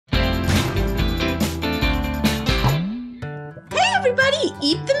everybody,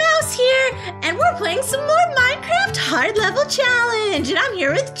 Eep the Mouse here, and we're playing some more Minecraft Hard Level Challenge, and I'm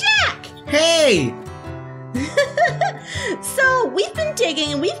here with Jack! Hey! So, we've been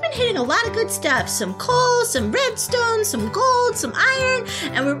digging, and we've been hitting a lot of good stuff. Some coal, some redstone, some gold, some iron,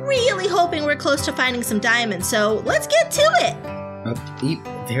 and we're really hoping we're close to finding some diamonds, so let's get to it! Eep,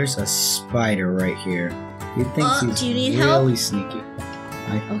 there's a spider right here. He thinks he's do you need really help? Sneaky.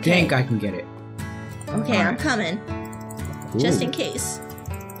 I think I can get it. Okay, I'm coming. Ooh. Just in case.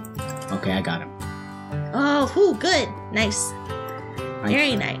 Okay, I got him. Oh, ooh, good. Nice.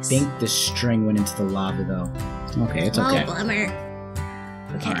 Very nice. I think the string went into the lava, though. Okay, it's okay. Oh, bummer.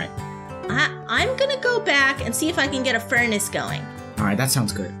 Okay. Alright. I'm gonna go back and see if I can get a furnace going. Alright, that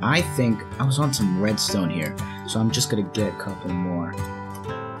sounds good. I think I was on some redstone here, so I'm just gonna get a couple more.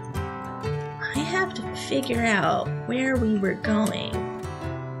 I have to figure out where we were going.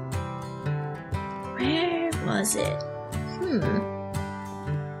 Where was it?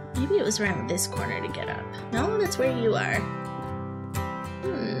 Maybe it was around this corner to get up. No, that's where you are.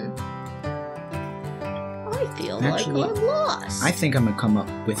 I feel Actually, like I'm lost. I think I'm gonna come up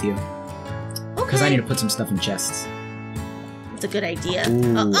with you. Okay. Because I need to put some stuff in chests. That's a good idea.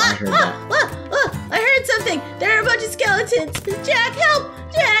 Ooh, I heard that. I heard something. There are a bunch of skeletons. Jack, help!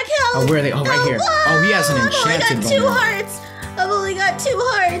 Jack, help! Oh, where are they? Oh, right here. Oh, he has an enchanted I've only got 2 bone. hearts. I've only got 2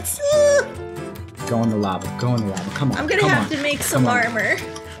 hearts. Go in the lava. Go in the lava. Come on. I'm gonna have to make some armor.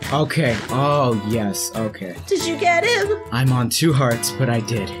 Okay. Oh, yes. Okay. Did you get him? I'm on 2 hearts, but I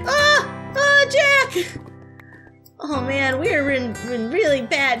did. Jack! Oh man, we are in really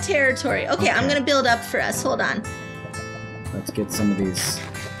bad territory. Okay, I'm gonna build up for us. Hold on. Let's get some of these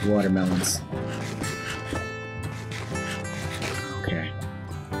watermelons. Okay.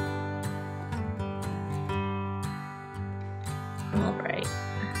 Alright.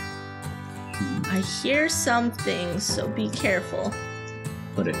 I hear something, so be careful.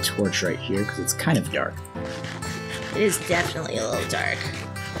 Put a torch right here, because it's kind of dark. It is definitely a little dark.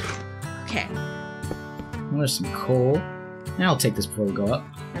 Okay. Well, there's some coal. And I'll take this before we go up.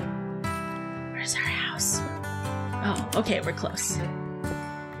 Where's our house? Oh, okay, we're close.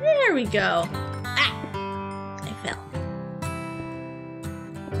 There we go. Ah! I fell.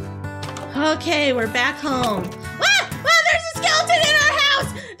 Okay, we're back home. Ah! There's a skeleton in our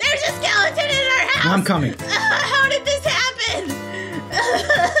house! There's a skeleton in our house! I'm coming. How did this happen?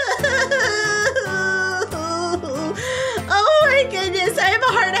 Oh my goodness, I have a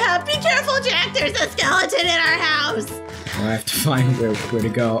heart and a half. Be careful, Jack, there's a skeleton in our house. Well, I have to find where to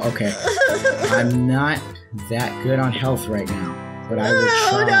go. Okay. I'm not that good on health right now, but I will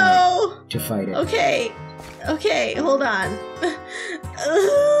try to fight it. Okay, hold on.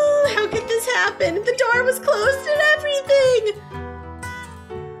 How could this happen? The door was closed and everything.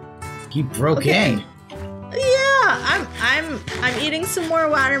 He broke in. Yeah, I'm eating some more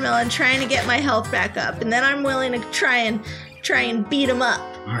watermelon, trying to get my health back up, and then I'm willing to try and beat him up.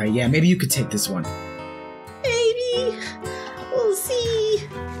 All right, yeah, maybe you could take this one. Maybe. We'll see.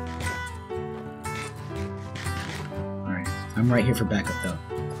 All right, I'm right here for backup though.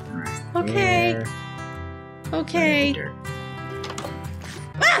 All right. Okay. There. Okay.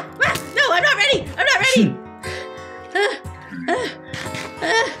 No, I'm not ready. I'm not ready.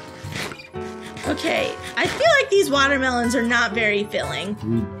 Okay, I feel like these watermelons are not very filling.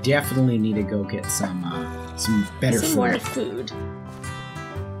 We definitely need to go get some better food. Some more food.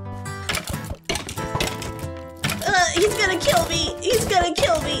 He's gonna kill me. He's gonna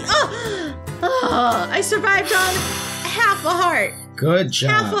kill me. Oh, I survived on half a heart. Good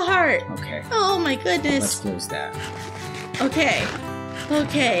job. Half a heart. Okay. Oh my goodness. Let's close that. Okay.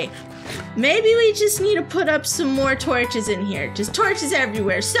 Maybe we just need to put up some more torches in here. Just torches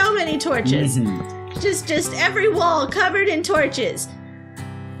everywhere. So many torches. Just every wall covered in torches.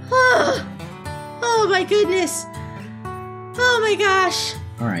 Oh my goodness. Oh my gosh.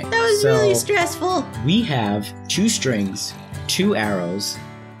 All right. That was really stressful. We have 2 strings, 2 arrows,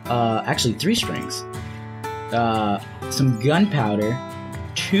 actually 3 strings, some gunpowder,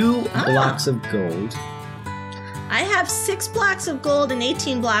 2 blocks of gold. I have 6 blocks of gold and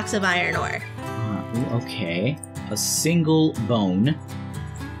 18 blocks of iron ore. Okay. A single bone.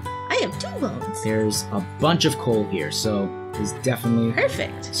 I have 2 bones. There's a bunch of coal here, so it's definitely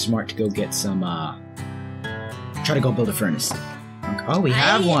perfect. Smart to go get some, try to go build a furnace. Okay. Oh, we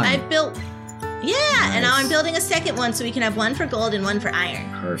have one. I built, nice. And now I'm building a second one so we can have 1 for gold and 1 for iron.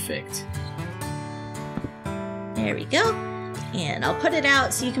 Perfect. There we go. And I'll put it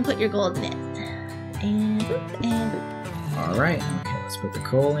out so you can put your gold in it. And boop, and boop. All right. Okay, let's put the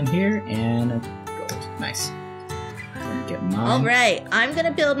coal in here and gold. Nice. Get mine. All right. I'm going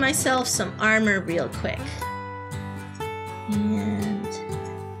to build myself some armor real quick. And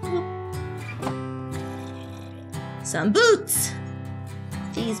some boots.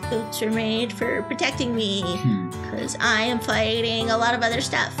 These boots are made for protecting me because I am fighting a lot of other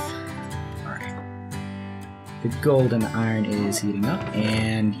stuff. Alright. The gold and the iron is heating up,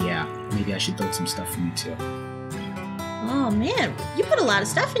 and yeah, maybe I should build some stuff for me too. Oh man, you put a lot of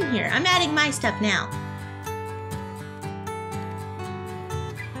stuff in here. I'm adding my stuff now.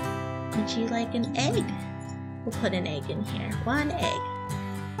 Would you like an egg? We'll put an egg in here. 1 egg.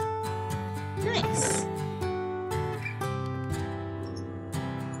 Nice.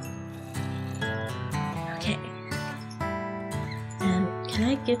 Okay. And can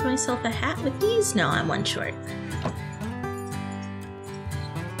I give myself a hat with these? No, I'm 1 short.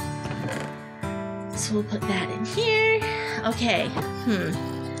 So we'll put that in here. Okay.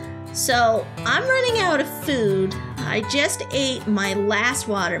 So I'm running out of food. I just ate my last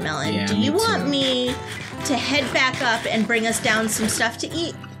watermelon. Yeah, Do you want me to head back up and bring us down some stuff to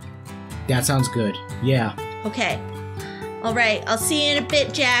eat? That sounds good. Yeah. Okay. All right. I'll see you in a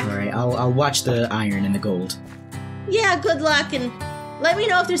bit, Jack. All right. I'll watch the iron and the gold. Yeah. Good luck, and let me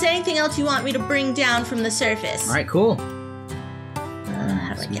know if there's anything else you want me to bring down from the surface. All right. Cool.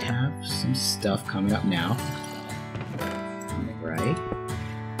 How do I We get out? have some stuff coming up now. All right.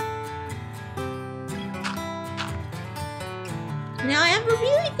 Now I have a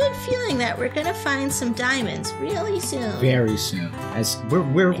really good feeling that we're gonna find some diamonds really soon. Very soon. As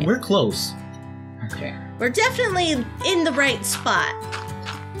we're close. Okay. We're definitely in the right spot.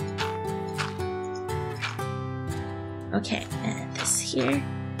 Okay, and this here,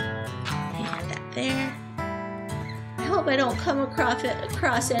 and that there. I hope I don't come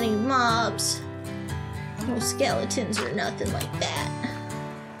across any mobs. No skeletons or nothing like that.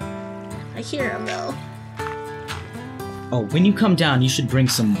 I hear them though. Oh, when you come down, you should bring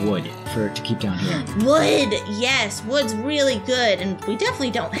some wood to keep down here. Wood! Yes, wood's really good, and we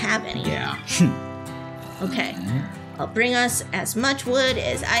definitely don't have any. Yeah. Okay, I'll bring us as much wood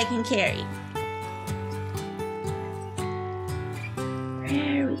as I can carry.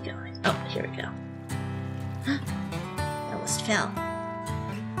 Where are we going? Oh, here we go. Almost fell.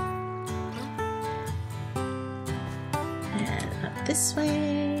 And up this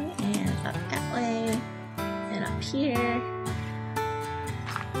way, and up that way, and up here.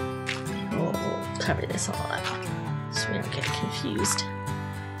 We'll cover this all up so we don't get confused.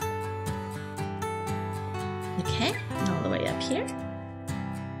 Okay, and all the way up here.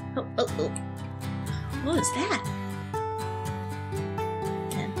 Oh. What was that?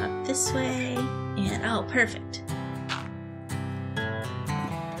 And up this way, and oh, perfect.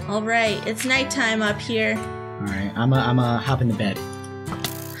 All right, it's nighttime up here. All right, I'm a hop in the bed.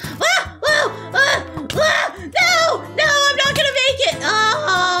 No, I'm not gonna make it.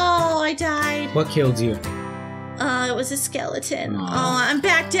 Oh, I died. What killed you? It was a skeleton. Aww. Oh, I'm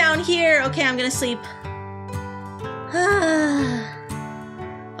back down here. Okay, I'm gonna sleep.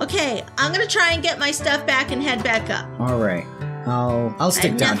 Okay, I'm gonna try and get my stuff back and head back up. All right, I'll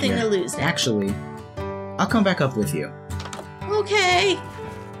stick down here. I have nothing to lose now. Actually, I'll come back up with you. Okay,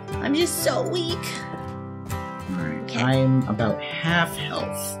 I'm just so weak. All right, Okay. I'm about half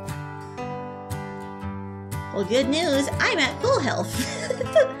health. Well, good news, I'm at full health.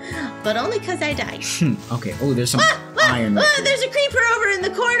 But only because I died. Okay, oh, there's some iron right there. There's a creeper over in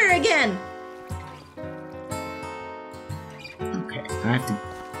the corner again. Okay, I have to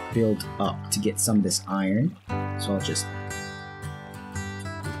build up to get some of this iron, so I'll just...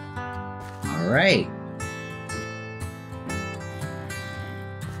 Alright.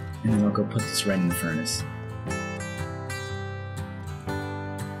 And then I'll go put this right in the furnace.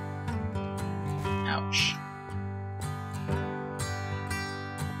 Ouch.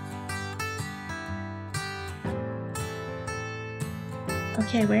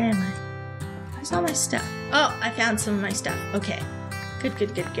 Okay, where am I? Where's all my stuff? Oh, I found some of my stuff. Okay. Good.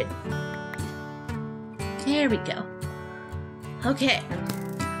 There we go. Okay.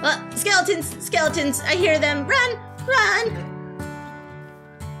 Oh, skeletons! I hear them! Run!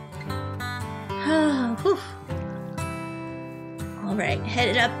 Oh, whew. Alright,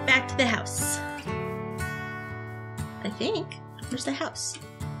 headed up back to the house. I think. Where's the house?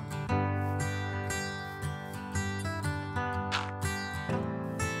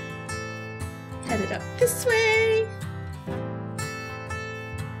 Headed up this way.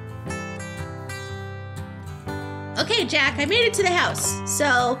 Okay, Jack, I made it to the house.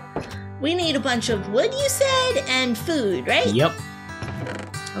 So, we need a bunch of wood, you said, and food, right? Yep.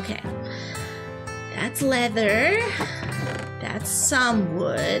 Okay. That's leather. That's some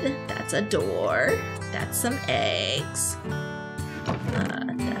wood. That's a door. That's some eggs.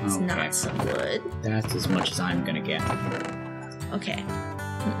 That's Okay. not some wood. That's as much as I'm gonna get. Okay.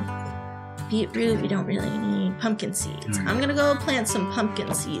 Beetroot, we don't really need. Pumpkin seeds. I'm gonna go plant some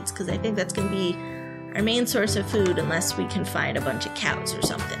pumpkin seeds because I think that's gonna be our main source of food unless we can find a bunch of cows or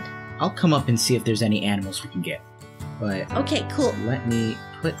something. I'll come up and see if there's any animals we can get. But okay, cool. Let me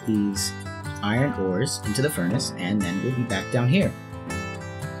put these iron ores into the furnace, and then we'll be back down here.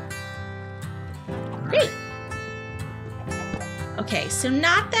 Great. Okay, so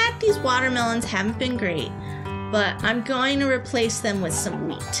not that these watermelons haven't been great, but I'm going to replace them with some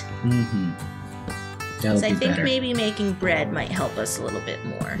wheat. Mm-hmm. Because I think maybe making bread might help us a little bit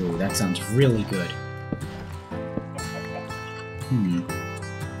more. Ooh, that sounds really good.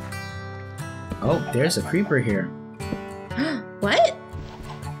 Oh, there's a creeper here. What?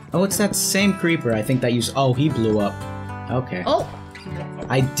 Oh, it's that same creeper. I think that you... Oh, he blew up. Okay. Oh.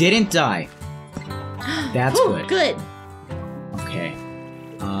 I didn't die. That's ooh, good. Good. Okay.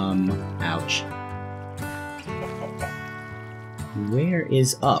 Ouch. Where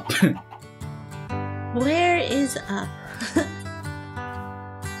is up? Where is up?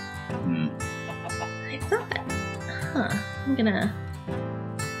 I thought... Huh. I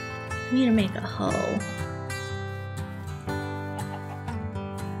need to make a hoe.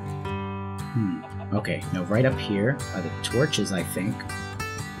 Okay, now right up here are the torches, I think.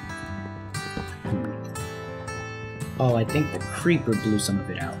 Oh, I think the creeper blew some of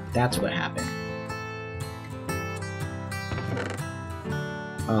it out. That's what happened.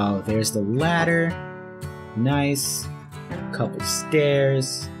 Oh, there's the ladder. Nice. Couple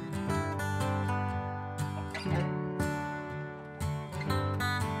stairs.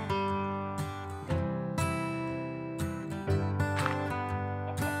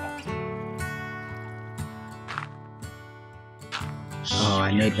 Oh,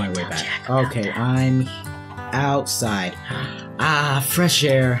 I made my way back. Okay, I'm outside. Ah, fresh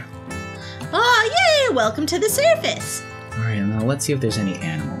air. Oh, yay! Welcome to the surface. Alright, now let's see if there's any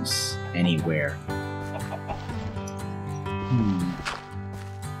animals anywhere.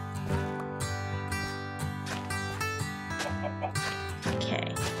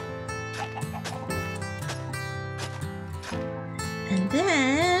 Okay. And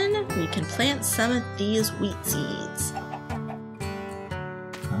then we can plant some of these wheat seeds.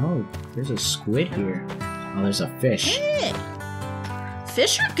 Oh, there's a squid here. Oh, there's a fish. Hey!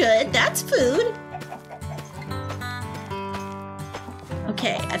 Fish are good. That's food.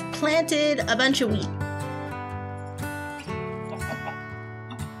 Okay, I've planted a bunch of wheat.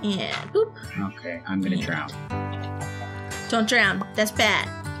 And boop. Okay, I'm gonna drown. Don't drown. That's bad.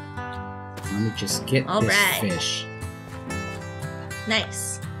 Let me just get this fish.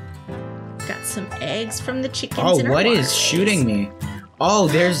 Nice. Got some eggs from the chickens. Oh, what is shooting me? Oh,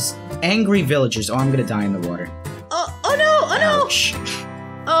 there's angry villagers. Oh, I'm gonna die in the water. Oh no! Oh no! Ouch.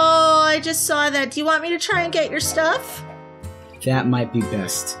 Oh, I just saw that. Do you want me to try and get your stuff? That might be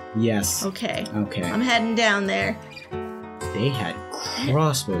best. Yes. Okay. Okay. I'm heading down there. They had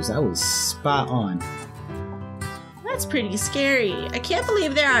crossbows. That was spot on. That's pretty scary. I can't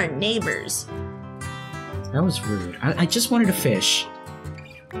believe they're our neighbors. That was rude. I just wanted to fish.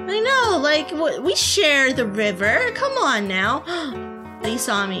 I know, like, we share the river. Come on now. He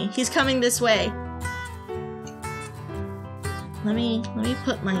saw me. He's coming this way. Let me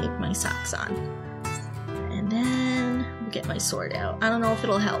put my socks on. And then we'll get my sword out. I don't know if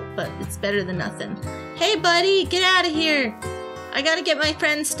it'll help, but it's better than nothing. Hey, buddy, get out of here. I gotta get my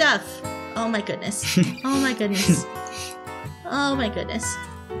friend's stuff. Oh my goodness. Oh my goodness. Oh my goodness.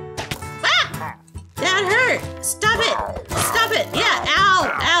 Ah! That hurt! Stop it! Stop it! Yeah! Ow!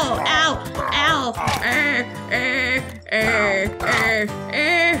 Ow! Ow! Ow!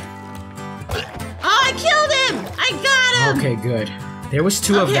 Oh, I killed him! I got him! Okay, good. There was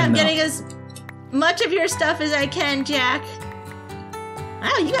two of them, I'm though. getting as much of your stuff as I can, Jack.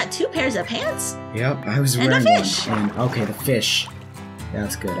 Wow, you got 2 pairs of pants? Yep, I was wearing one. And, okay, the fish.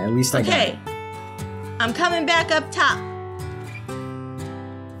 That's good. At least I got it. I'm coming back up top.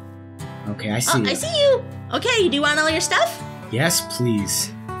 Okay, I see you. I see you. Okay, do you want all your stuff? Yes,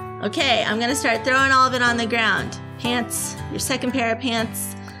 please. Okay, I'm gonna start throwing all of it on the ground. Pants, your second pair of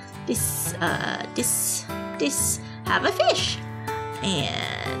pants. This, have a fish.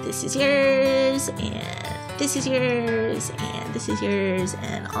 And this is yours, and this is yours, and this is yours,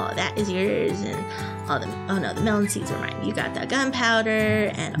 and all that is yours, and all the, oh no, the melon seeds are mine. You got the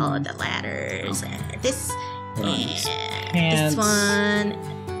gunpowder, and all of the ladders, and this, and this one.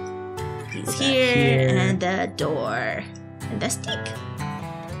 He's here, and the door, and the stick.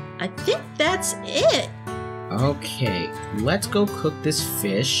 I think that's it. Okay, let's go cook this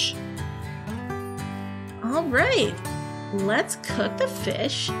fish. All right, let's cook the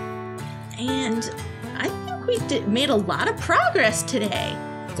fish, and I think like we made a lot of progress today.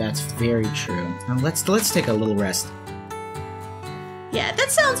 That's very true. Now let's take a little rest. Yeah,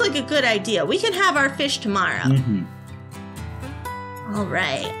 that sounds like a good idea. We can have our fish tomorrow. Mm-hmm. All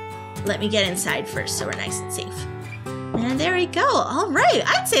right. Let me get inside first so we're nice and safe. And there we go. All right.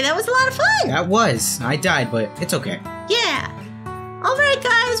 I'd say that was a lot of fun. That was. I died, but it's okay. Yeah. All right,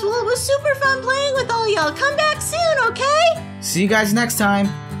 guys. Well, it was super fun playing with all y'all. Come back soon, okay? See you guys next time.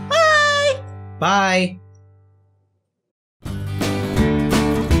 Bye. Bye.